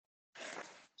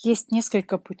Есть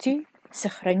несколько путей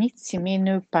сохранить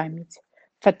семейную память: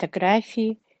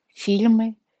 фотографии,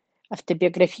 фильмы,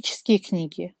 автобиографические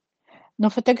книги.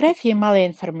 Но фотографии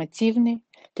малоинформативны.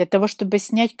 Для того, чтобы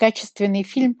снять качественный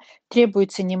фильм,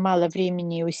 требуется немало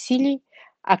времени и усилий,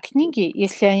 а книги,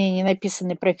 если они не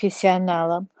написаны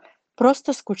профессионалом,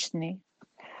 просто скучны.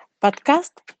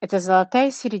 Подкаст– это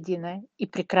золотая середина и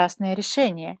прекрасное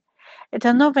решение.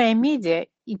 Это новая медиа,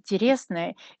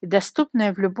 интересная и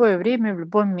доступная в любое время, в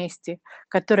любом месте,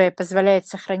 которая позволяет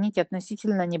сохранить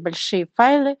относительно небольшие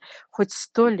файлы хоть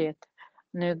 100 лет.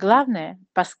 Ну и главное,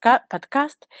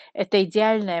 подкаст– это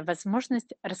идеальная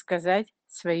возможность рассказать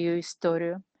свою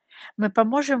историю. Мы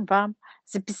поможем вам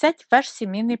записать ваш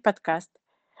семейный подкаст,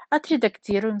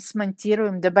 отредактируем,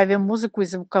 смонтируем, добавим музыку и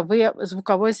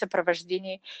звуковое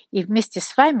сопровождение и вместе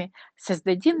с вами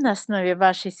создадим на основе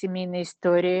вашей семейной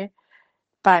истории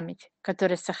память,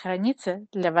 которая сохранится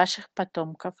для ваших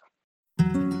потомков.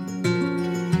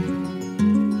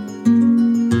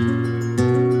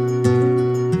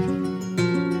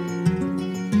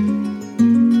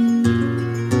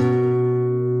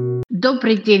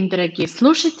 Добрый день, дорогие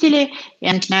слушатели!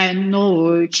 Я начинаю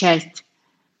новую часть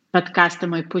подкаста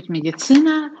 «Мой путь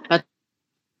медицина»,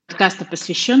 подкаста,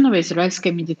 посвященного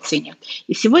израильской медицине.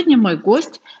 И сегодня мой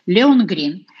гость Леон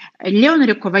Грин. Леон –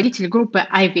 руководитель группы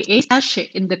IVA, старший,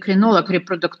 эндокринолог,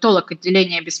 репродуктолог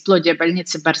отделения бесплодия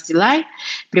больницы Барзилай,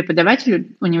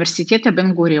 преподаватель университета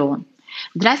Бен Гурион.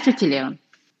 Здравствуйте, Леон.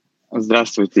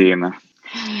 Здравствуйте, Инна.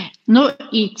 Ну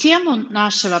и тему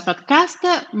нашего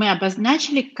подкаста мы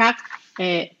обозначили как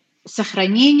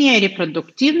сохранение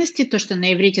репродуктивности, то, что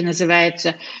на иврите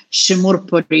называется шимур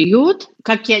пориют.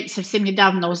 Как я совсем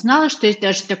недавно узнала, что есть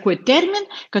даже такой термин,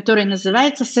 который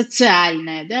называется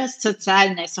социальное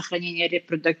сохранение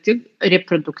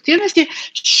репродуктивности,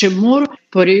 шимур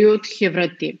пориют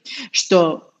хеврати,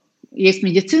 что есть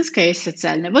медицинское, есть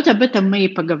социальное. Вот об этом мы и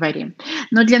поговорим.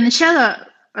 Но для начала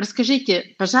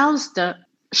расскажите, пожалуйста,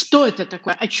 что это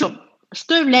такое, о чем?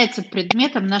 Что является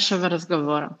предметом нашего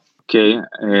разговора?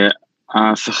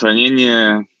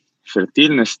 Сохранение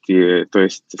фертильности, то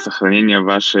есть сохранение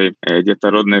вашей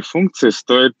детородной функции,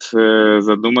 стоит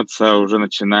задуматься уже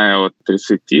начиная от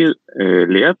 30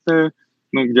 лет,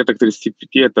 где-то к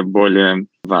 35 это более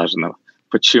важно.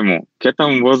 Почему? К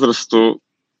этому возрасту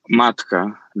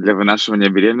матка для вынашивания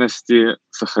беременности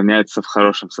сохраняется в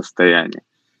хорошем состоянии.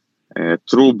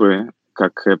 Трубы,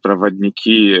 как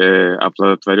проводники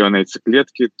оплодотворенной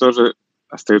яйцеклетки, тоже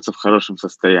остаются в хорошем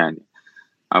состоянии.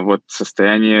 А вот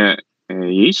состояние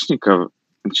яичников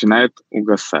начинает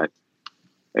угасать.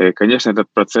 Конечно, этот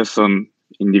процесс, он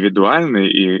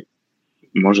индивидуальный, и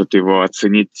может его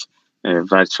оценить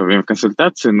врач во время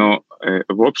консультации, но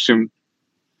в общем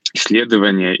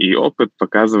исследования и опыт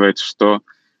показывают, что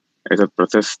этот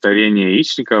процесс старения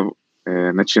яичников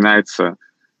начинается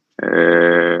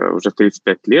уже в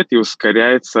 35 лет и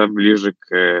ускоряется ближе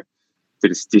к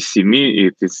 37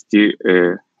 и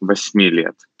 38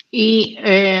 лет. И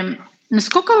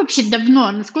насколько вообще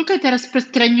давно, насколько это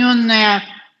распространенная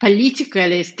политика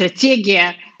или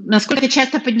стратегия, насколько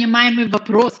часто поднимаемый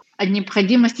вопрос о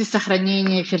необходимости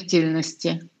сохранения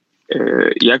фертильности?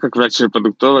 Я как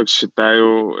врач-репродуктолог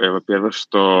считаю, во-первых,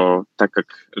 что так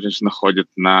как женщина ходит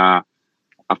на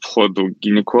обход к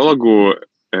гинекологу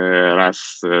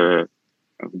раз в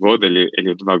год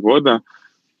или 2 года,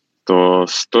 то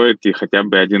стоит ей хотя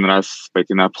бы один раз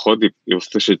пойти на обход и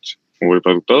услышать у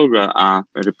репродуктолога о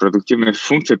репродуктивной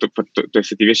функции, то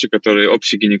есть эти вещи, которые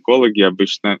общие гинекологи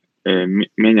обычно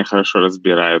менее хорошо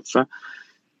разбираются.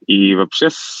 И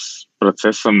вообще с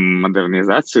процессом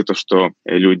модернизации, то, что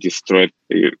люди строят,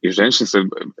 и женщины строят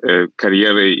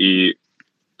карьеры и,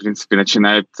 в принципе,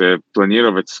 начинают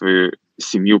планировать свою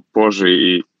семью позже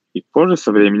и позже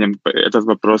со временем, этот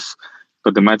вопрос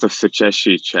поднимается все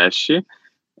чаще и чаще.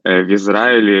 В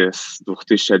Израиле с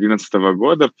 2011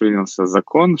 года принялся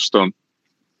закон, что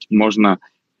можно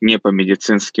не по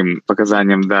медицинским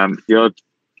показаниям делать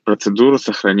процедуру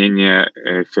сохранения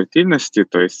фертильности,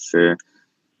 то есть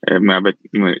мы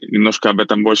немножко об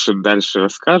этом больше дальше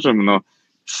расскажем, но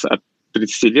от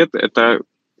 30 лет это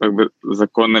как бы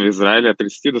законно в Израиле, от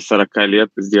 30 до 40 лет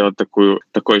сделать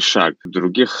такой шаг. В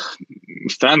других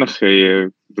странах и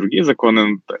другие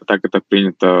законы, так это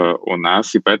принято у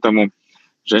нас, и поэтому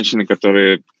женщины,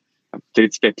 которые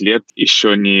 35 лет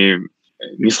еще не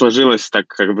сложилось так,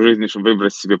 как в жизни, чтобы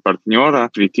выбрать себе партнера,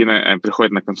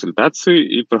 приходят на консультацию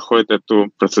и проходят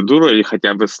эту процедуру, или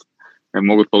хотя бы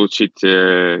могут получить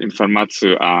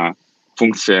информацию о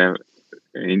функции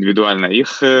индивидуально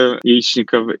их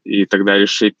яичников, и тогда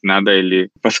решить, надо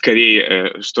или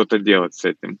поскорее что-то делать с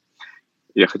этим.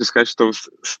 Я хочу сказать, что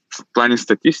в плане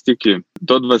статистики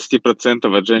до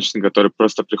 20% от женщин, которые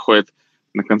просто приходят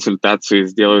на консультацию и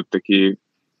сделают такие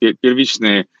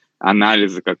первичные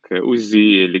анализы, как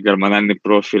УЗИ или гормональный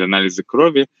профиль, анализы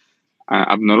крови,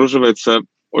 обнаруживается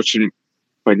очень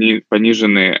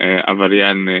пониженный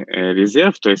овариальный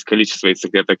резерв, то есть количество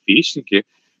яйцеклеток в яичнике,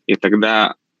 и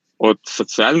тогда от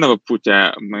социального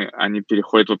путя они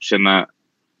переходят вообще на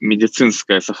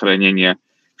медицинское сохранение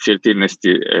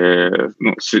фертильности,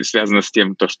 связано с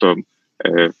тем, что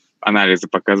анализы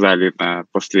показали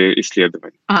после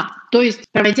исследований. То есть,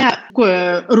 проводя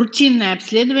такое рутинное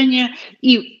обследование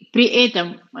и при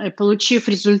этом получив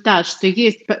результат, что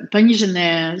есть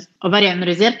пониженный овариальный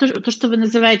резерв, то, что вы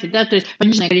называете, да, то есть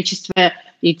пониженное количество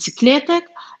яйцеклеток,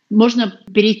 можно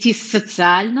перейти с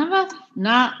социального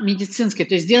на медицинское,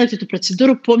 то есть сделать эту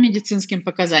процедуру по медицинским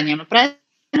показаниям. Я правильно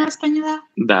вас поняла?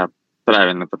 Да,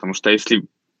 правильно, потому что если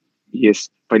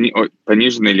есть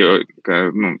пониженный, или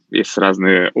есть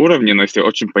разные уровни, но если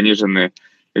очень пониженный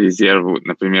резерв,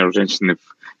 например, у женщины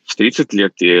в 30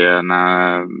 лет, и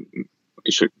она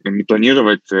еще не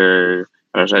планирует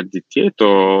рожать детей,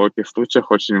 то в этих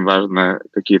случаях очень важно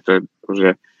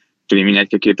уже применять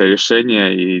какие-то решения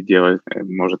и делать,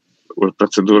 может,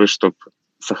 процедуры, чтобы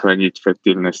сохранить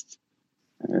фертильность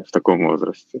в таком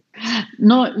возрасте.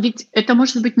 Но ведь это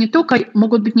могут быть не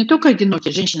только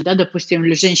одинокие женщины, да, допустим,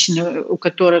 или женщины, у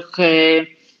которых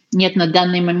нет на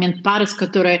данный момент пары, с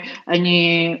которой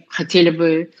они хотели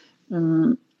бы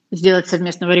сделать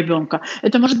совместного ребенка.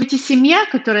 Это может быть и семья,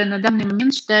 которая на данный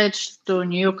момент считает, что у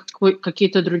нее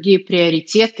какие-то другие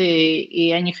приоритеты,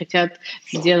 и они хотят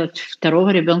сделать второго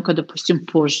ребенка, допустим,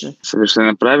 позже.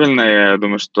 Совершенно правильно. Я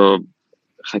думаю, что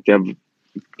хотя бы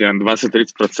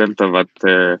 20-30%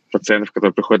 от пациентов,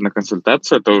 которые приходят на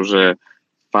консультацию, это уже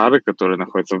пары, которые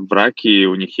находятся в браке, и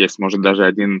у них есть, может, даже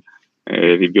один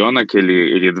ребенок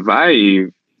или два, и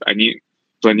они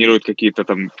планируют какие-то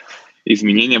там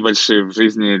изменения большие в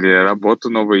жизни или работу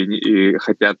новую, и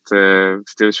хотят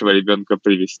следующего ребенка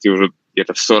привести уже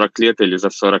где-то в 40 лет или за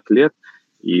 40 лет.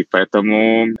 И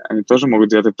поэтому они тоже могут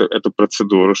делать эту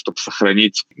процедуру, чтобы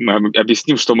сохранить. Мы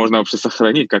объясним, что можно вообще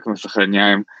сохранить, как мы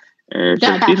сохраняем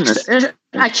фертильность.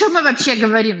 Да. О чем мы вообще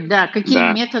говорим? Да,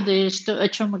 какие методы, о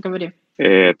чем мы говорим?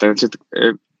 Это, значит,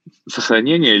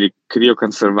 сохранение или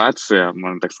криоконсервация,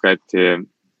 можно так сказать,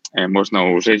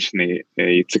 можно у женщины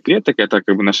яйцеклеток, это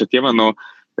как бы наша тема, но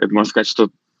можно сказать, что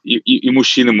и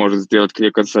мужчины могут сделать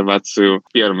криоконсервацию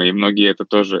спермы, и многие это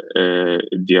тоже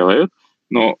делают,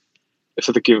 но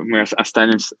все-таки мы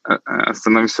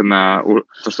остановимся на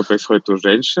то, что происходит у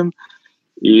женщин.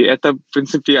 И это, в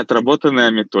принципе,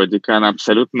 отработанная методика, она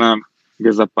абсолютно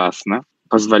безопасна,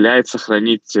 позволяет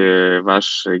сохранить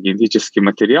ваш генетический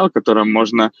материал, которым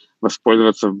можно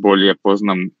воспользоваться в более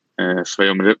позднем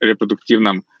своем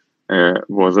репродуктивном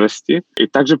возрасте. И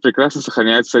также прекрасно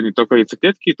сохраняются не только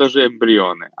яйцеклетки, но тоже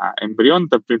эмбрионы. А эмбрион —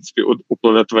 это, в принципе,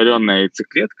 оплодотворенная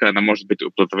яйцеклетка, она может быть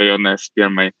оплодотворенная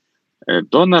спермой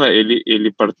донора или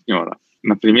партнера.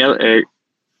 Например,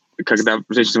 когда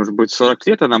женщине уже будет 40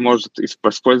 лет, она может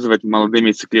использовать молодыми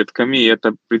яйцеклетками, и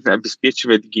это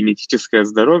обеспечивает генетическое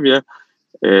здоровье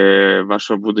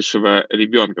вашего будущего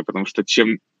ребенка, потому что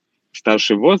чем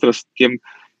старший возраст, тем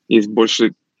есть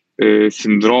больше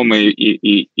синдромы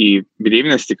и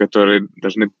беременности, которые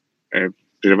должны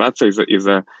прерываться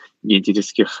из-за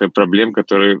генетических проблем,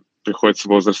 которые приходят с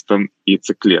возрастом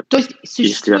яйцеклеток. То есть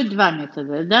существует два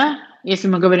метода, да? Если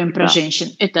мы говорим про женщин,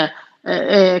 это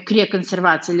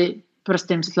криоконсервация, или,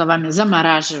 простыми словами,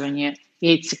 замораживание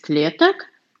яйцеклеток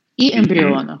и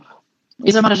эмбрионов.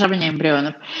 И замораживание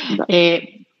эмбрионов. Да.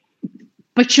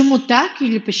 Почему так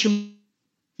или почему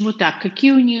так?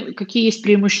 Какие есть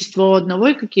преимущества у одного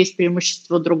и какие есть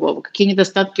преимущества у другого? Какие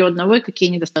недостатки у одного и какие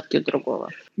недостатки у другого?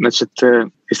 Значит,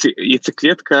 если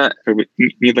яйцеклетка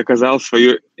не доказала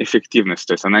свою эффективность,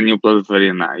 то есть она не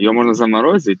оплодотворена, ее можно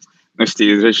заморозить, но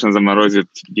если женщина заморозит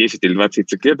 10 или 20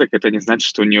 яйцеклеток, это не значит,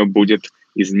 что у нее будет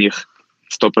из них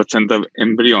 100%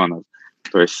 эмбрионов.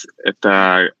 То есть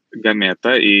это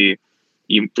гамета, и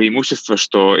преимущество,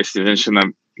 что если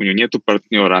у нее нет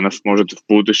партнера, она сможет в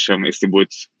будущем, если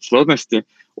будут сложности,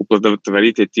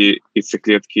 оплодотворить эти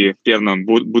яйцеклетки спермой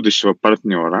будущего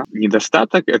партнера.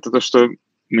 Недостаток — это то, что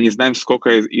мы не знаем, сколько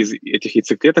из этих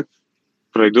яйцеклеток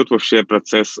пройдут вообще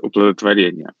процесс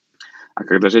оплодотворения. А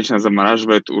когда женщина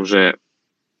замораживает уже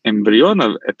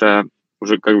эмбрионов, это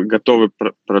уже как бы готовый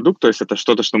продукт, то есть это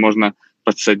что-то, что можно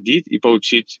подсадить и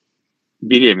получить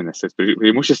беременность. Это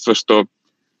преимущество, что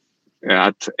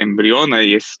от эмбриона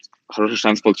есть хороший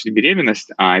шанс получить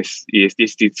беременность, а если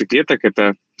есть яйцеклеток,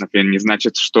 это, например, не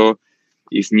значит, что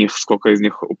сколько из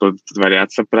них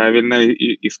оплодотворятся правильно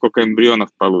и сколько эмбрионов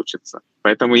получится.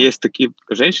 Поэтому есть такие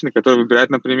женщины, которые выбирают,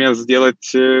 например,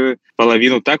 сделать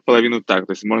половину так. То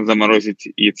есть можно заморозить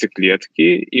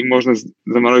яйцеклетки, и можно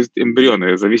заморозить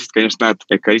эмбрионы. Зависит, конечно, от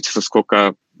количества,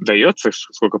 сколько дается,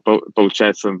 сколько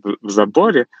получается в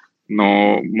заборе,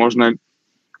 но можно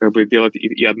как бы делать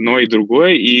и одно, и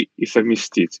другое, и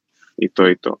совместить и то,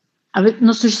 и то.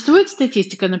 Но существует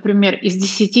статистика, например, из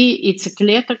 10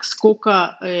 яйцеклеток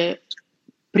сколько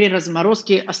при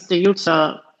разморозке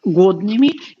остаются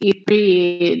годными, и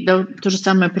то же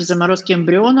самое при заморозке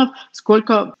эмбрионов,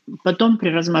 сколько потом при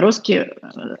разморозке,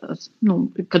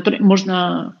 которые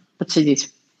можно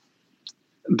подсадить?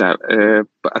 Да,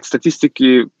 от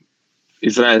статистики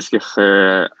израильских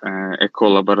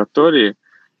эколабораторий,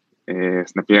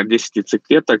 например, 10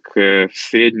 яйцеклеток в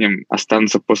среднем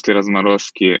останутся после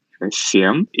разморозки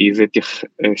 7, и из этих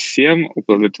 7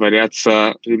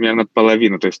 оплодотворятся примерно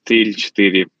половина, то есть 3 или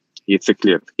 4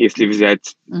 яйцеклетки. Если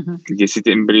взять 10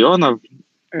 эмбрионов,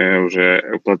 уже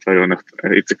оплодотворенных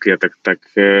яйцеклеток, так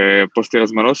после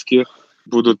разморозки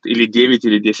будут или 9,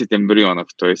 или 10 эмбрионов,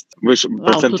 то есть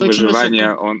процент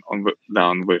выживания,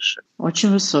 он выше.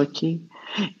 Очень высокий.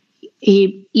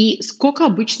 И сколько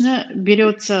обычно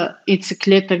берется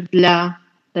яйцеклеток для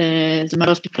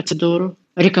заморозки процедуры?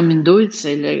 Рекомендуется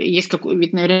или есть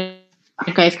ведь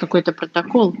наверняка есть какой-то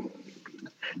протокол?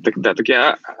 Так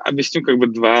я объясню как бы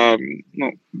два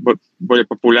более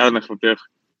популярных, во-первых,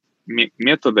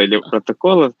 метода или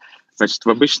протокола. Значит, в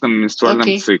обычном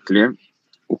менструальном цикле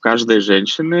у каждой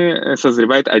женщины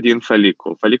созревает один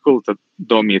фолликул. Фолликул – это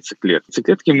дом яйцеклеток.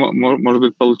 Яйцеклетки могут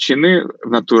быть получены в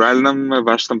натуральном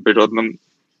вашем природном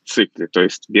цикле, то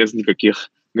есть без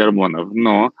никаких гормонов.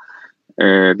 Но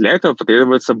для этого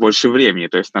потребуется больше времени,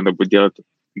 то есть надо будет делать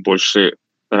больше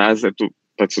раз эту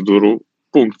процедуру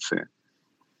пункции.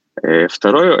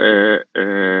 Второй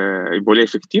и более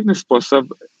эффективный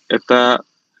способ – это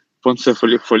пункция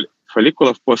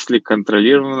фолликулов после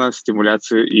контролированной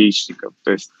стимуляции яичников.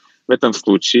 То есть в этом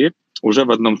случае уже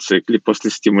в одном цикле после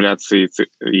стимуляции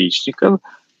яичников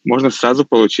можно сразу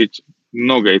получить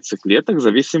много яйцеклеток,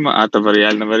 зависимо от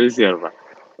овариального резерва.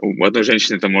 У одной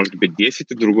женщины это может быть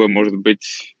 10, у другой может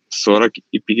быть 40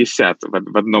 и 50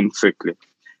 в одном цикле.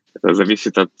 Это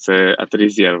зависит от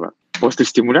резерва. После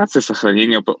стимуляции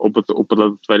сохранение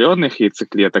оплодотворенных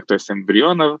яйцеклеток, то есть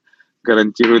эмбрионов,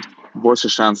 гарантирует больше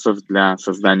шансов для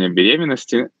создания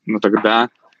беременности, но тогда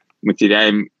мы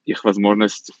теряем их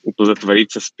возможность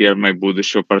оплодотвориться спермой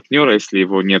будущего партнера, если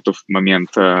его нету в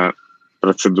момент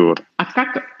процедуры. А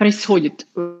как происходит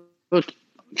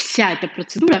вся эта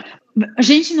процедура?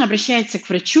 Женщина обращается к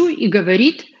врачу и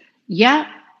говорит: я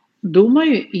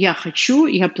думаю, я хочу,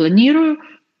 я планирую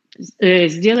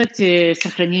сделать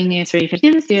сохранение своей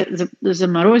фертильности,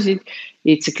 заморозить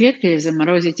яйцеклетки,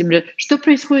 заморозить эмбрион. Что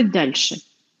происходит дальше?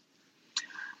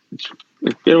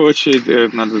 В первую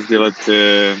очередь надо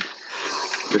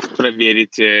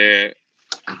проверить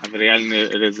реальный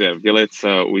резерв.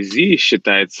 Делается УЗИ,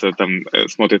 считается,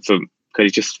 смотрится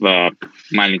количество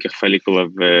маленьких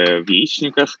фолликулов в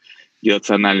яичниках,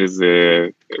 делаются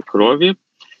анализы крови,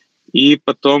 и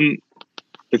потом,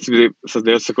 в принципе,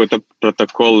 создается какой-то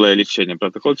протокол лечения.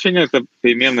 Протокол лечения – это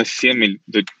примерно от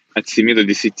 7 до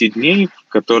 10 дней, в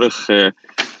которых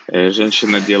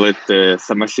женщина делает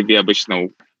сама себе обычно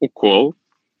укол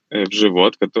в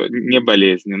живот, который не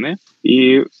болезненный,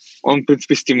 и он, в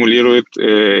принципе, стимулирует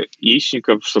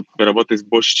яичников, чтобы работать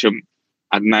больше, чем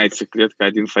одна яйцеклетка,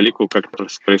 один фолликул, как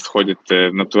происходит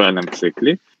в натуральном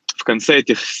цикле. В конце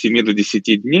этих 7 до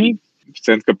 10 дней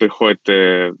пациентка приходит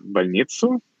в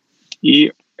больницу,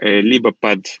 и либо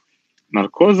под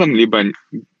наркозом, либо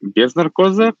без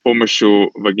наркоза, с помощью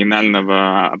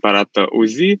вагинального аппарата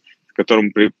УЗИ, к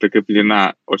которому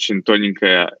прикреплена очень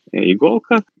тоненькая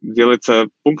иголка, делается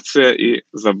пункция и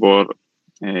забор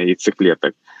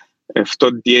яйцеклеток. В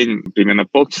тот день, примерно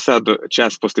полчаса,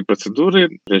 час после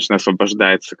процедуры, женщина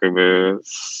освобождается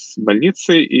с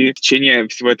больницы, и в течение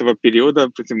всего этого периода,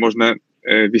 в принципе, можно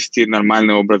вести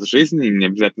нормальный образ жизни, не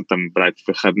обязательно брать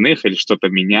выходных или что-то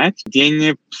менять. В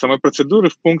день самой процедуры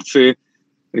в пункции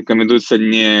рекомендуется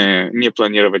не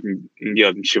планировать, не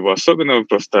делать ничего особенного,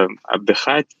 просто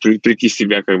отдыхать, прийти в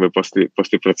себя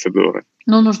после процедуры.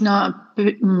 Но нужно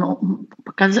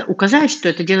указать,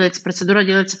 что процедура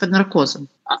делается под наркозом.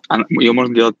 Ее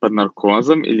можно делать под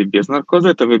наркозом или без наркоза,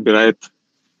 это выбирает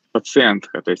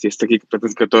пациентка. То есть такие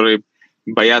пациенты, которые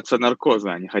боятся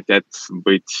наркоза, они хотят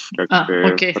быть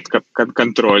под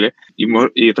контролем,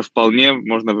 и это вполне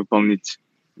можно выполнить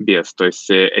без. То есть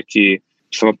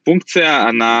сама пункция,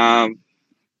 она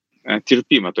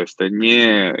терпима, то есть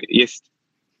есть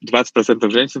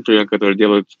 20% женщин, например, которые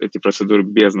делают эти процедуры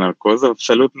без наркоза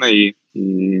абсолютно, и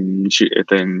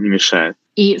это не мешает.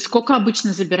 И сколько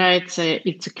обычно забирается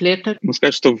яйцеклеток? Ну,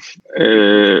 сказать, что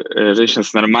женщина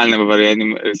с нормальным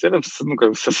варианием резервов,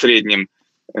 со средним,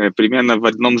 примерно в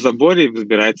одном заборе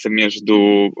забирается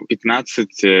между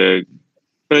 15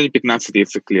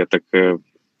 яйцеклеток в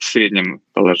среднем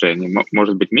положении.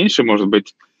 Может быть меньше, может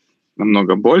быть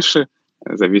намного больше,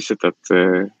 зависит от...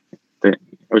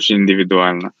 очень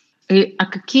индивидуально. А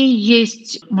какие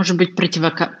есть, может быть,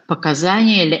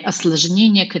 противопоказания или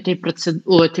осложнения к этой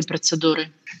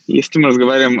процедуры? Если мы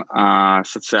разговариваем о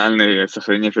социальной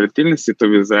сохранении фертильности, то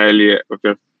в Израиле,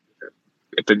 во-первых,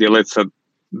 это делается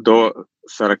до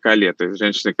 40 лет. То есть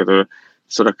женщина, которая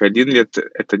 41 лет,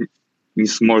 это не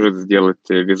сможет сделать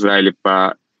в Израиле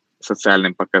по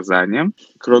социальным показаниям.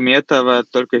 Кроме этого,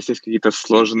 только если есть какие-то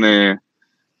сложные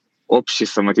общая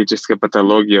соматическая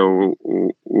патология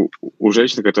у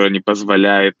женщины, которая не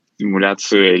позволяет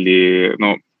стимуляцию или...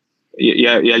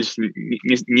 Я лично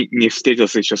не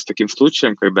встретился еще с таким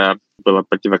случаем, когда было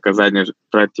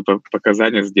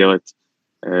противопоказание сделать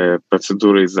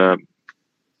процедуры из-за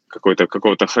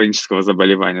какого-то хронического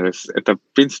заболевания. То есть это, в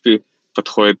принципе,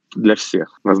 подходит для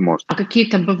всех, возможно. А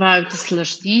какие-то бывают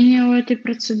осложнения у этой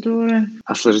процедуры?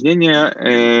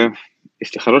 Осложнения...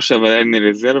 Если хороший авариальный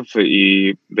резерв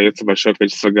и дается большое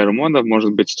количество гормонов,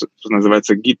 может быть, что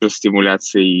называется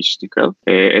гиперстимуляция яичников.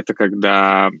 Это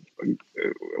когда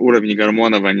уровни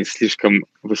гормонов, они слишком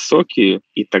высокие,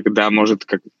 и тогда может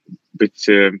быть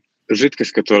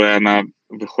жидкость, которая она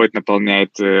выходит,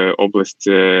 наполняет область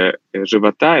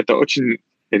живота. Это очень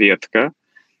редко.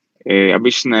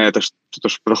 Обычно это что-то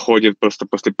проходит просто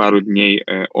после пару дней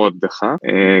отдыха.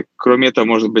 Кроме этого,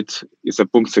 может быть из-за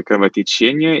пункции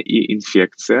кровотечения и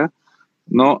инфекция.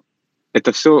 Но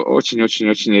это все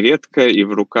очень-очень-очень редко, и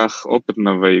в руках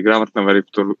опытного и грамотного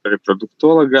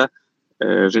репродуктолога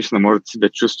женщина может себя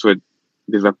чувствовать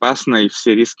безопасно, и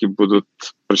все риски будут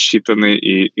просчитаны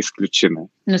и исключены.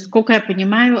 Насколько я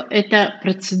понимаю, эта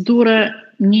процедура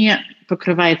не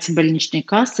покрывается больничной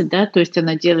кассой, да? То есть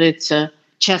она делается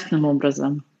частным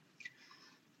образом.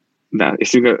 Да,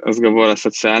 если разговор о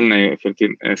социальной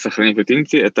сохранении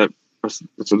фертильности, это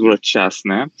процедура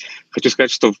частная. Хочу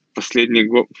сказать, что в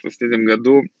последнем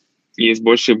году есть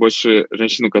больше и больше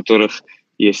женщин, у которых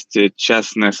есть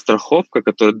частная страховка,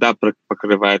 которая,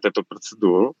 покрывает эту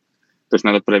процедуру. То есть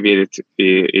надо проверить,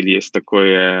 или есть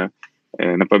такое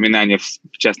напоминание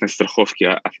в частной страховке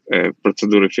о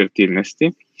процедуре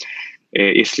фертильности.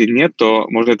 Если нет, то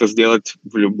можно это сделать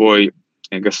в любой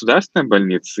государственной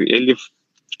больнице или в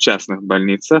частных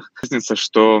больницах. Разница,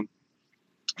 что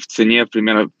в цене,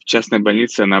 примерно, в частной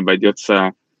больнице она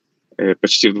обойдется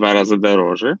почти в 2 раза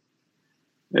дороже,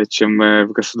 чем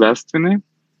в государственной.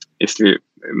 Если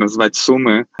назвать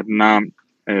суммы, одна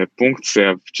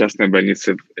пункция в частной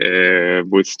больнице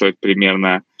будет стоить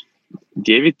примерно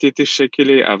 9 тысяч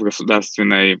шекелей, а в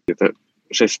государственной где-то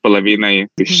 6,5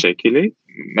 тысяч шекелей.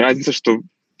 Разница, что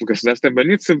в государственной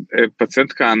больнице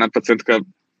пациентка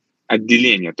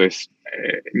отделения, то есть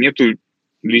нету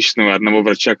личного одного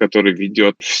врача, который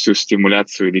ведет всю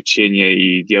стимуляцию, лечение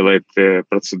и делает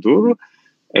процедуру.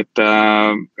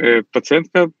 Это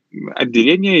пациентка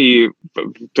отделения, и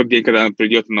в тот день, когда она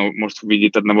придет, она может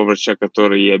увидеть одного врача,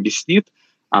 который ей объяснит,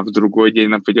 а в другой день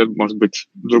она придет, может быть,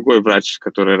 другой врач,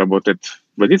 который работает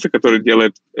в больнице, который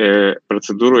делает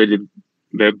процедуру или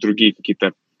дает другие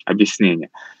какие-то объяснения.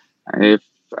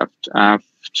 А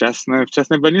в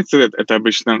частной больнице это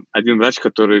обычно один врач,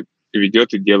 который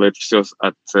ведет и делает все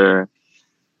от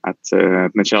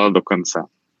начала до конца.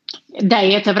 Да,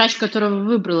 и это врач, которого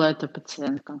выбрала эта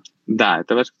пациентка. Да,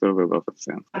 это врач, который выбрал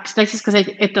пациента. Кстати сказать,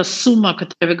 эта сумма, о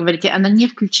которой вы говорите, она не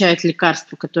включает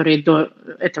лекарства, которые до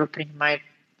этого принимают,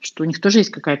 что у них тоже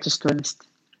есть какая-то стоимость?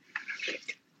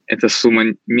 Эта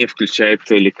сумма не включает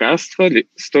лекарства.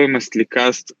 Стоимость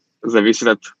лекарств зависит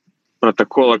от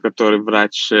протокола, который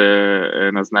врач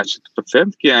назначит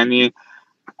пациентке.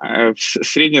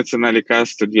 Средняя цена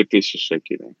лекарства 2000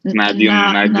 шекелей на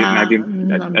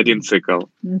один цикл.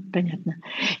 Понятно.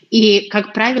 И,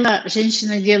 как правило,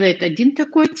 женщина делает один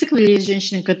такой цикл, или есть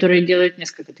женщины, которые делают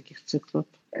несколько таких циклов?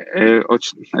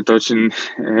 Это очень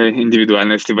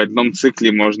индивидуально. Если в одном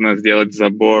цикле можно сделать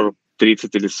забор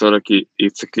 30 или 40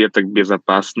 яйцеклеток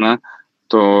безопасно,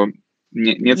 то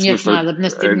нет смысла.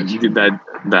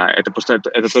 Да, это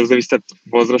тоже зависит от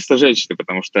возраста женщины,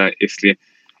 потому что если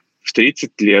в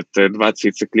 30 лет 20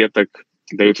 яйцеклеток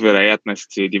дают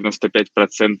вероятность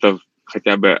 95%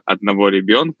 хотя бы одного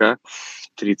ребенка,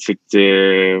 в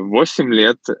 38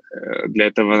 лет для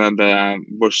этого надо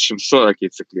больше, чем 40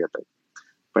 яйцеклеток.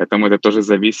 Поэтому это тоже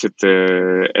зависит,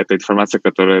 эта информация,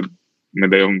 которую мы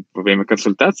даем во время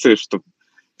консультации, что,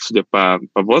 судя по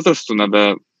возрасту,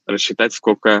 надо рассчитать,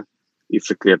 сколько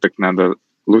яйцеклеток надо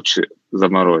лучше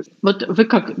заморозить. Вот вы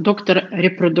как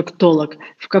доктор-репродуктолог,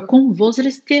 в каком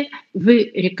возрасте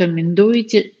вы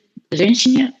рекомендуете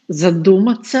женщине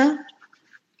задуматься,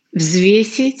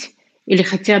 взвесить или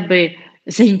хотя бы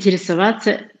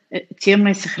заинтересоваться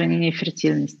темой сохранения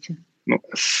фертильности? Ну,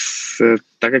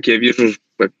 так как я вижу,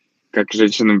 как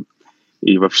женщины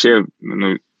и вообще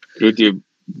люди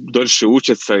дольше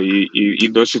учатся и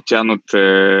дольше тянут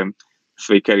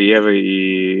свои карьеры,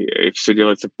 и все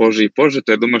делается позже и позже,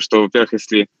 то я думаю, что, во-первых,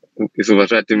 если из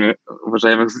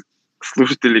уважаемых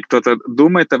слушателей кто-то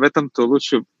думает об этом, то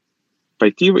лучше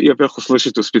пойти и, во-первых,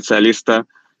 услышать у специалиста,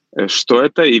 что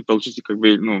это, и получить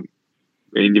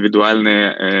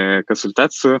индивидуальную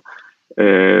консультацию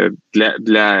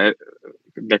для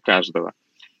каждого.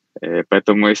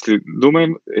 Поэтому если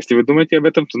вы думаете об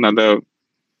этом, то надо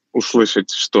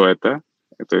услышать, что это.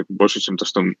 Это больше, чем то,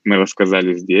 что мы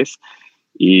рассказали здесь.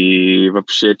 И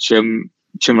вообще, чем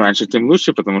раньше, тем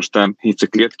лучше, потому что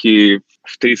яйцеклетки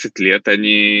в 30 лет,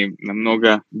 они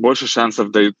намного больше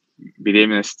шансов дают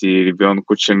беременности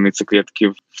ребенку, чем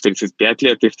яйцеклетки в 35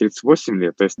 лет и в 38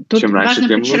 лет. То есть тут чем раньше,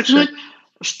 тем лучше.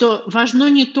 Что важно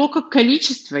не только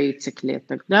количество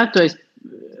яйцеклеток, да, то есть,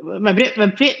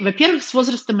 во-первых, с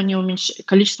возрастом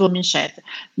количество уменьшается,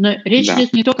 но речь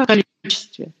идет не только о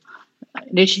количестве,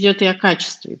 речь идет и о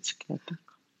качестве яйцеклеток.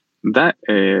 Да,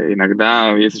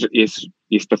 иногда есть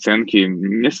пациентки,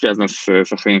 не связанные с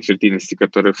сохранением фертильности,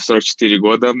 которые в 44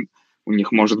 года, у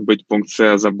них может быть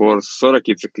пункция забор 40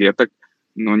 яйцеклеток,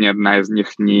 но ни одна из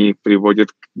них не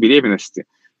приводит к беременности.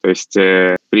 То есть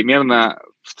примерно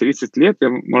в 30 лет,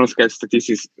 можно сказать, в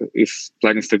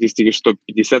плане статистики, что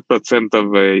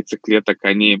 50% яйцеклеток,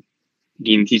 они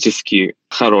генетически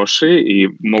хорошие и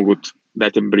могут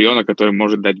дать эмбриона, который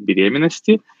может дать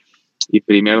беременности, и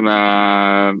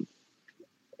примерно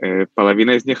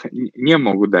половина из них не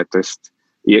могут дать. То есть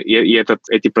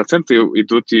эти проценты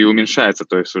идут и уменьшаются.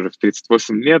 То есть уже в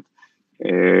 38 лет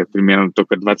примерно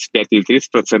только 25 или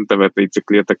 30% этой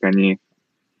яйцеклеток, они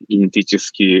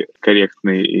генетически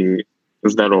корректные и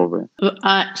здоровые.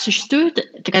 А существует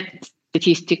такая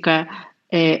статистика,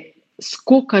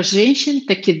 сколько женщин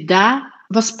таки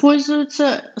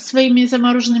воспользуются своими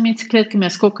замороженными яйцеклетками,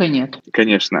 а сколько нет?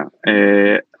 Конечно.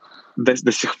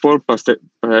 До сих пор по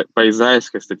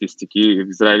израильской статистике, в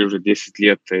Израиле уже 10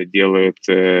 лет делают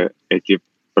эти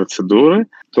процедуры,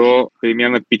 то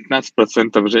примерно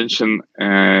 15% женщин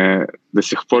до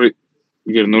сих пор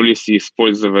вернулись и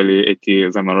использовали эти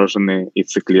замороженные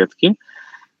яйцеклетки.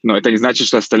 Но это не значит,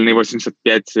 что остальные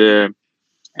 85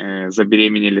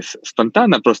 забеременели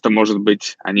спонтанно, просто, может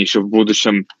быть, они еще в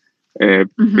будущем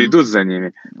придут за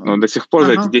ними. Но до сих пор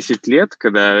за эти 10 лет,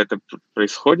 когда это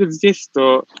происходит здесь,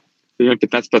 то примерно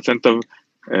 15%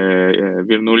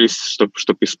 вернулись,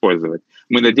 чтобы использовать.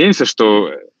 Мы надеемся,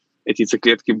 что эти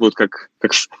яйцеклетки будут как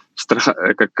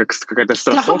какая-то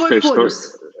страховка,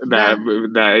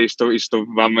 и что, и что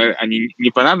вам они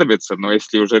не понадобятся, но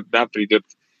если уже придет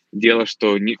дело,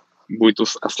 что будет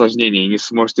осложнение и не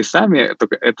сможете сами, то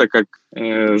это как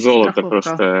золото страховка.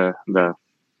 Просто, да.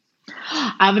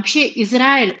 А вообще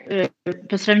Израиль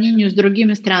по сравнению с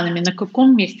другими странами на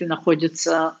каком месте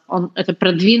находится? Это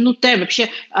продвинутая, вообще,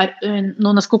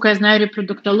 насколько я знаю,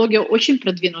 репродуктология очень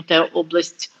продвинутая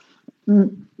область,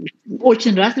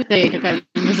 очень развитая такая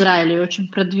в Израиле, очень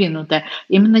продвинутая.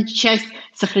 Именно часть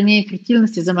сохранения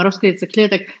фертильности, заморозка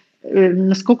яйцеклеток,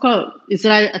 насколько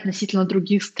Израиль относительно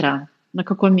других стран? На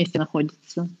каком месте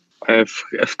находится?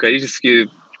 В количестве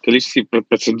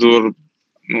процедур,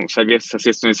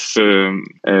 соответственно, с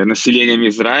населением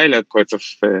Израиля находится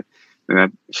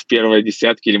в первой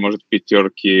десятке или, может,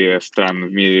 пятерке стран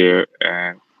в мире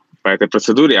по этой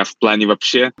процедуре, а в плане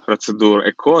вообще процедур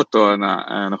ЭКО, то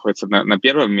она находится на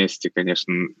первом месте,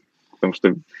 конечно, потому что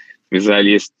в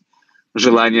Израиле есть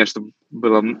желание, чтобы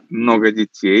было много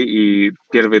детей, и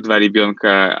первые 2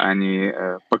 ребенка, они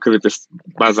покрыты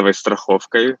базовой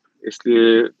страховкой,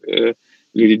 если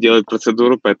люди делают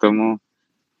процедуру, поэтому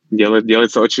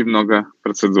делается очень много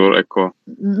процедур ЭКО.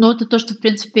 Ну, это то, что, в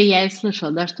принципе, я и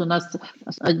слышала, да, что у нас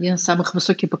один из самых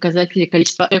высоких показателей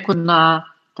количества ЭКО на,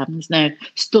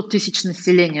 100 тысяч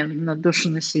населения, на душу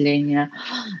населения.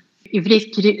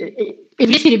 Еврейский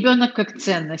ребенок как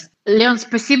ценность. Леон,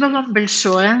 спасибо вам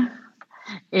большое.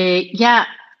 Я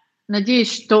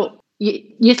надеюсь, что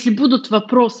Если будут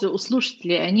вопросы у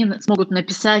слушателей, они смогут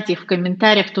написать их в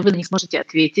комментариях, то вы на них сможете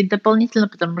ответить дополнительно,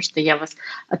 потому что я вас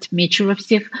отмечу во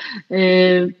всех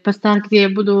постах, где я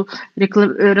буду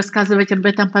рассказывать об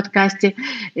этом подкасте.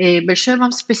 Большое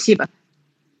вам спасибо.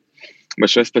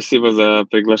 Большое спасибо за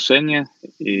приглашение.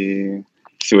 И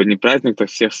сегодня праздник,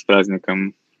 так всех с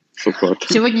праздником. Суккот.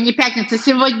 Сегодня не пятница,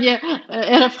 сегодня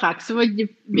РФХ, сегодня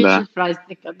вечер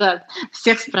праздника. Да.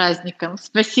 Всех с праздником.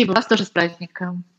 Спасибо, вас тоже с праздником.